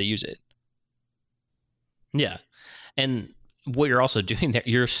reason that they use it. Yeah. And what you're also doing there,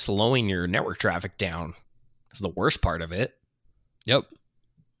 you're slowing your network traffic down. That's the worst part of it. Yep.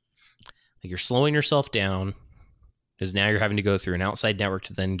 Like you're slowing yourself down because now you're having to go through an outside network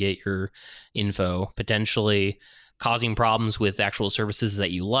to then get your info, potentially causing problems with actual services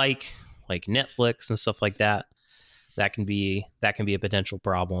that you like Netflix and stuff like that. That can be a potential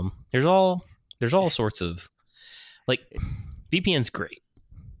problem. There's all sorts of VPN's great.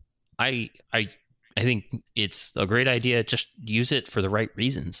 I think it's a great idea. Just use it for the right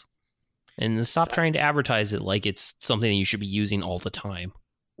reasons and stop trying to advertise it like it's something that you should be using all the time.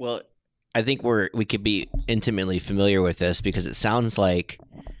 Well, I think we could be intimately familiar with this because it sounds like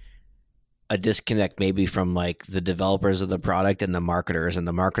a disconnect maybe from like the developers of the product and the marketers. And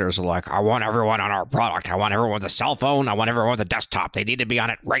the marketers are like, I want everyone on our product. I want everyone with a cell phone. I want everyone with a desktop. They need to be on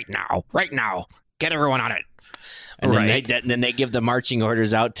it right now. Right now. Get everyone on it. And then they give the marching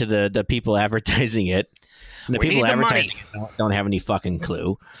orders out to the people advertising it. And the people advertising it don't have any fucking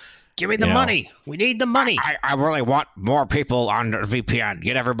clue. Give me the money. We need the money. I really want more people on the VPN.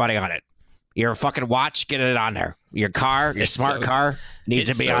 Get everybody on it. Your fucking watch, get it on there. Your car, your smart car needs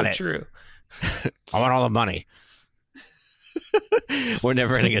to be on it. True. I want all the money. We're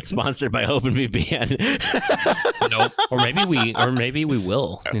never going to get sponsored by OpenVPN. Nope. Or maybe we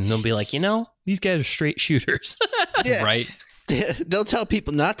will. And they'll be like, these guys are straight shooters. Yeah. Right. They'll tell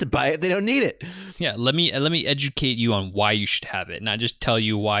people not to buy it. They don't need it. Yeah. Let me educate you on why you should have it, not just tell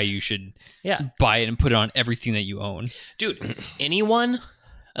you why you should buy it and put it on everything that you own. Dude, anyone...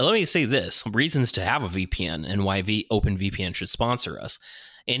 Let me say this, reasons to have a VPN and why OpenVPN should sponsor us.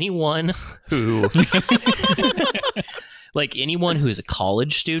 Anyone who anyone who is a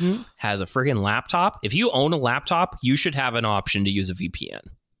college student has a friggin' laptop. If you own a laptop, you should have an option to use a VPN.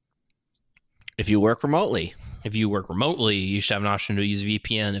 If you work remotely, you should have an option to use a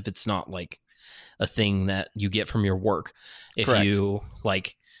VPN if it's not like a thing that you get from your work. If Correct. You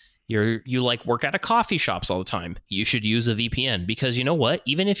work at a coffee shops all the time, you should use a VPN because you know what?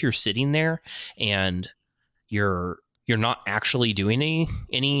 Even if you're sitting there and you're not actually doing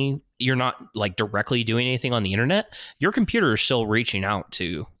you're not like directly doing anything on the internet, your computer is still reaching out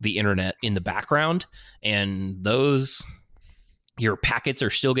to the internet in the background, and your packets are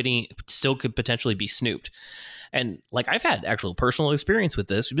still could potentially be snooped. And like I've had actual personal experience with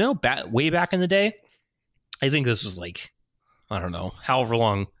this, way back in the day. I think this was like, I don't know, however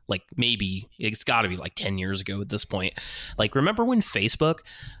long, like maybe it's got to be like 10 years ago at this point. Like, remember when Facebook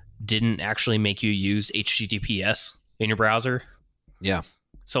didn't actually make you use HTTPS in your browser? Yeah.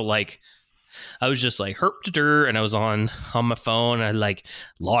 So like, I was just like and I was on my phone. I like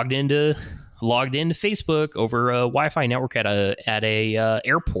logged into Facebook over a Wi-Fi network at a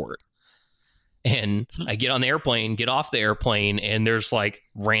airport. And I get on the airplane, get off the airplane, and there's like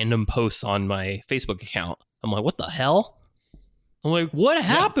random posts on my Facebook account. I'm like, what the hell? I'm like, what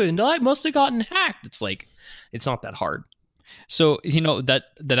happened? I must have gotten hacked. It's like, it's not that hard. So, that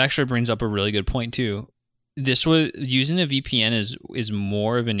actually brings up a really good point too. This was using a VPN is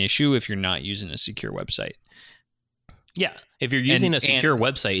more of an issue if you're not using a secure website. Yeah. If you're using a secure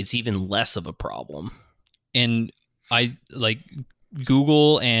website, it's even less of a problem. And I like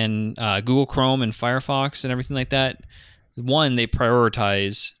Google and Google Chrome and Firefox and everything like that. One, they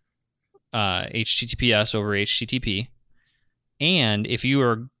prioritize HTTPS over HTTP. And if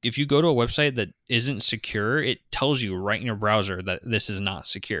you go to a website that isn't secure, it tells you right in your browser that this is not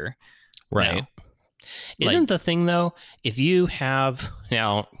secure. Right. Now, isn't the thing though, if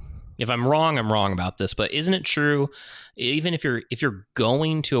I'm wrong about this, but isn't it true? Even if you're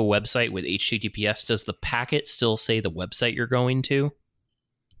going to a website with HTTPS, does the packet still say the website you're going to?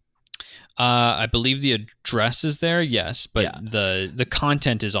 I believe the address is there, yes, but the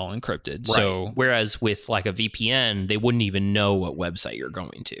content is all encrypted. Right. So whereas with like a VPN, they wouldn't even know what website you're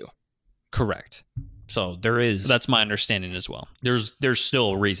going to. Correct. So that's my understanding as well. There's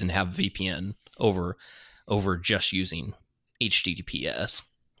still a reason to have VPN over just using HTTPS.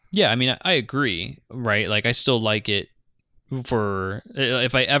 Yeah, I mean, I agree, right? Like I still like it for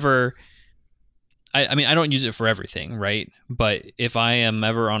if I ever I mean, I don't use it for everything, right? But if I am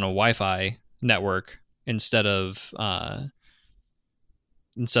ever on a Wi-Fi network instead of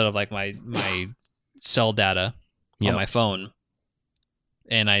like my cell data on my phone,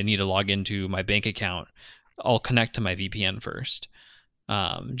 and I need to log into my bank account, I'll connect to my VPN first.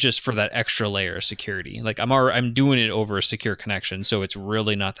 just for that extra layer of security. Like I'm doing it over a secure connection, so it's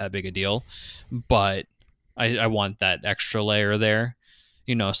really not that big a deal. But I want that extra layer there,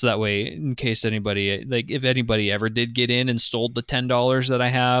 so that way, in case anybody, like if anybody ever did get in and stole the $10 that I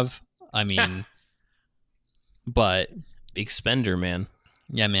have, I mean, but Big spender, man.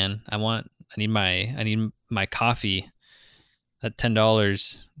 yeah, man, I need my coffee at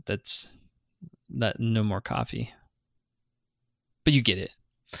 $10. That's no more coffee. But you get it.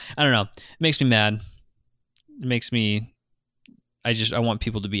 I don't know. It makes me mad. It makes me. I want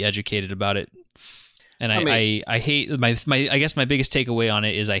people to be educated about it. And I hate my. I guess my biggest takeaway on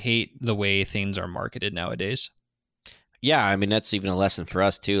it is I hate the way things are marketed nowadays. Yeah, I mean, that's even a lesson for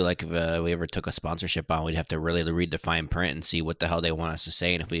us, too. Like, if we ever took a sponsorship on, we'd have to really read the fine print and see what the hell they want us to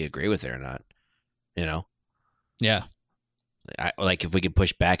say and if we agree with it or not. Yeah. Like, if we could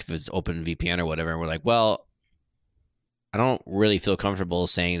push back if it's open VPN or whatever, and we're like, well, I don't really feel comfortable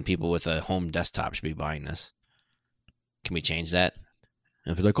saying people with a home desktop should be buying this. Can we change that?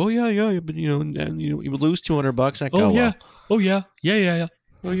 And if they're like, oh, yeah, but, you lose $200, I go, yeah. well, Oh, yeah. Yeah.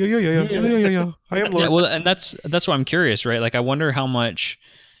 Oh, yeah. I am Lord. Yeah, well, and that's why I'm curious, right? Like, I wonder how much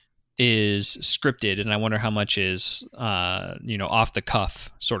is scripted, and I wonder how much is, off the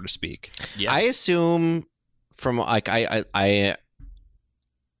cuff, so to speak. Yeah. I assume from like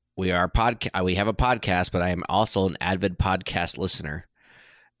we have a podcast, but I am also an avid podcast listener,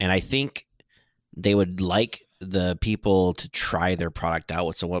 and I think they would like the people to try their product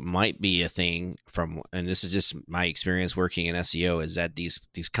out. So what might be a thing and this is just my experience working in SEO, is that these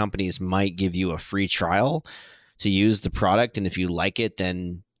companies might give you a free trial to use the product, and if you like it,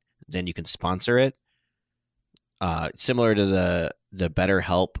 then you can sponsor it. Similar to the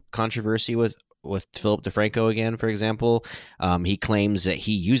BetterHelp controversy with Philip DeFranco again, for example. He claims that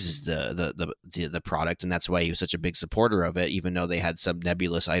he uses the product, and that's why he was such a big supporter of it, even though they had some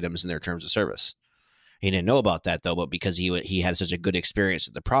nebulous items in their terms of service. He didn't know about that, though, but because he had such a good experience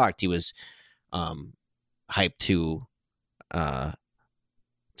with the product, he was hyped to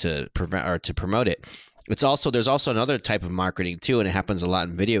promote it. There's also another type of marketing too, and it happens a lot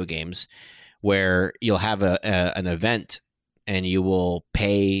in video games, where you'll have an event and you will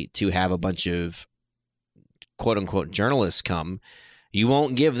pay to have a bunch of quote unquote journalists come. You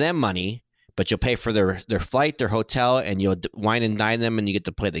won't give them money, but you'll pay for their flight, their hotel, and you'll wine and dine them, and you get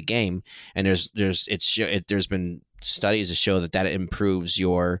to play the there's been studies to show that improves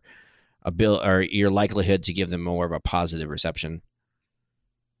your ability or your likelihood to give them more of a positive reception.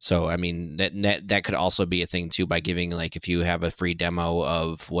 So, I mean, that could also be a thing too, by giving, like, if you have a free demo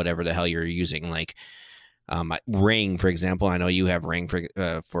of whatever the hell you're using, like Ring, for example. I know you have Ring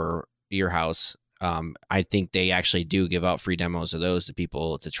for your house. I think they actually do give out free demos of those to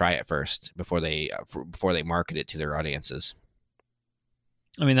people to try it first before they market it to their audiences.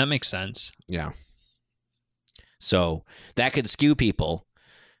 I mean, that makes sense. Yeah. So that could skew people,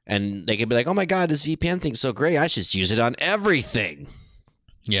 and they could be like, "Oh my God, this VPN thing's so great! I should use it on everything."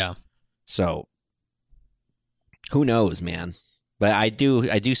 Yeah. So who knows, man? But I do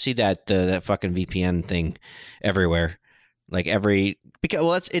see that fucking VPN thing everywhere. Like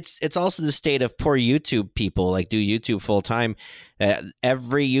it's also the state of poor YouTube people, like, do YouTube full time.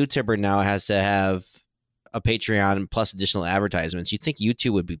 Every YouTuber now has to have a Patreon plus additional advertisements. You'd think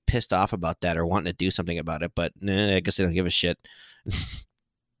YouTube would be pissed off about that or wanting to do something about it, but I guess they don't give a shit.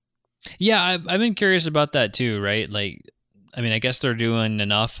 Yeah, I've been curious about that too, right? Like, I mean, I guess they're doing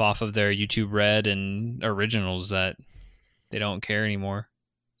enough off of their YouTube Red and originals that they don't care anymore,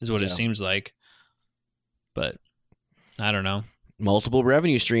 is what it seems like. But I don't know. Multiple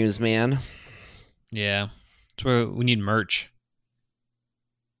revenue streams, man. Yeah. That's where we need merch.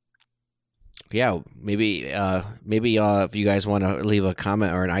 Yeah, maybe if you guys want to leave a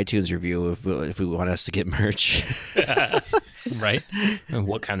comment or an iTunes review if we want us to get merch. Right? And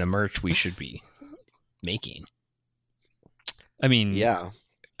what kind of merch we should be making. I mean, yeah.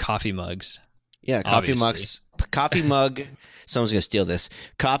 Coffee mugs. Yeah, coffee mugs. Coffee mug. Someone's going to steal this.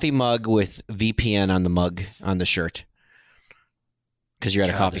 Coffee mug with VPN on the mug, on the shirt. Because you're at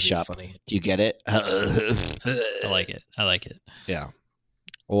a coffee shop. Funny. Do you get it? I like it. Yeah.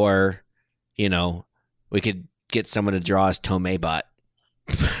 Or, we could get someone to draw us Tomebot.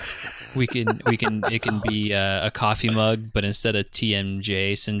 It can be a coffee mug, but instead of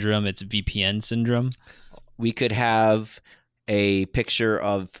TMJ Syndrome, it's VPN Syndrome. We could have a picture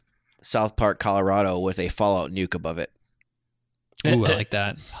of South Park, Colorado with a Fallout nuke above it. Ooh, I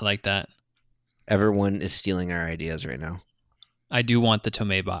like that. Everyone is stealing our ideas right now. I do want the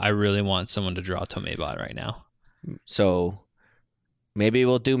Tomebot. I really want someone to draw Tomebot right now. So Maybe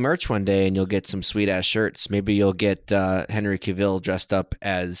we'll do merch one day and you'll get some sweet ass shirts. Maybe you'll get Henry Cavill dressed up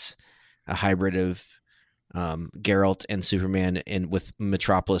as a hybrid of Geralt and Superman with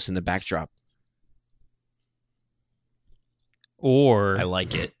Metropolis in the backdrop. Or I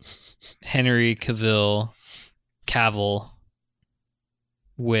like it. Henry Cavill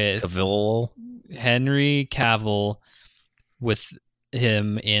with Henry Cavill with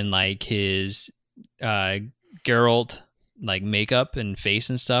him in like his Geralt like makeup and face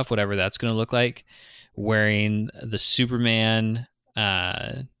and stuff, whatever that's going to look like, wearing the Superman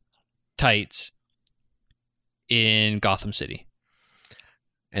tights in Gotham City.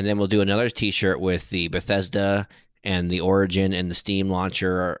 And then we'll do another t-shirt with the Bethesda and the Origin and the Steam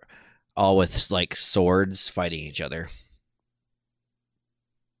launcher, all with like swords fighting each other.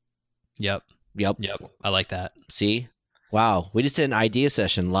 Yep. I like that. See? Wow. We just did an idea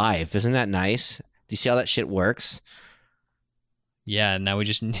session live. Isn't that nice? Do you see how that shit works? Yeah, now we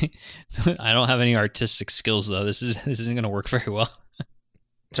just I don't have any artistic skills though. This isn't going to work very well.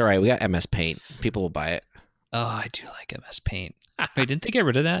 It's all right. We got MS Paint. People will buy it. Oh, I do like MS Paint. Wait, didn't they get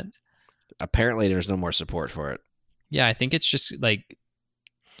rid of that? Apparently there's no more support for it. Yeah, I think it's just like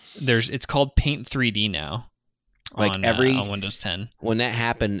it's called Paint 3D now. Like on Windows 10. When that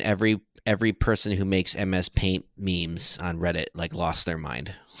happened, every person who makes MS Paint memes on Reddit like lost their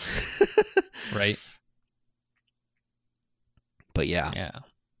mind. Right. But yeah.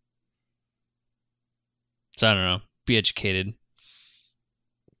 So I don't know. Be educated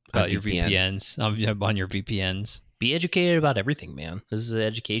about your VPNs. On your VPNs. Be educated about everything, man. This is an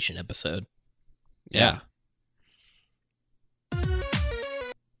education episode. Yeah.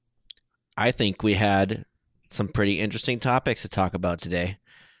 I think we had some pretty interesting topics to talk about today,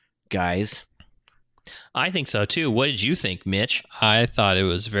 guys. I think so too. What did you think, Mitch? I thought it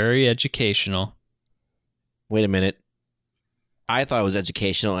was very educational. Wait a minute. I thought it was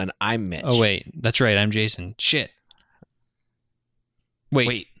educational, and I'm Mitch. Oh, wait. That's right. I'm Jason. Shit.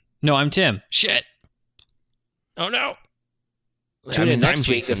 Wait. No, I'm Tim. Shit. Oh, no. Tune in next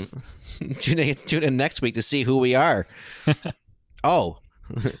week. Tune in next week to see who we are. Oh,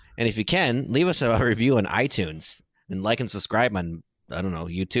 and if you can, leave us a review on iTunes and like and subscribe on, I don't know,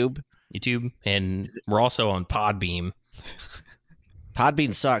 YouTube. And we're also on Podbeam.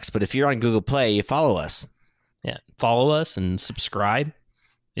 Podbean sucks, but if you're on Google Play, you follow us. Yeah, follow us and subscribe.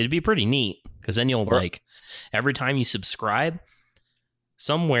 It'd be pretty neat because then you'll like every time you subscribe,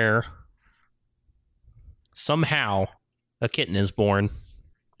 somehow, a kitten is born.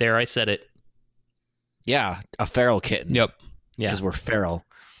 There, I said it. Yeah, a feral kitten. Yep. Yeah, because we're feral.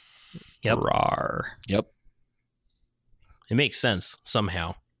 Yep. Rawr. Yep. It makes sense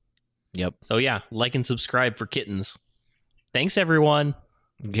somehow. Yep. Oh yeah, like and subscribe for kittens. Thanks, everyone.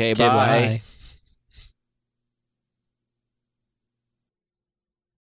 Okay, bye. Bye.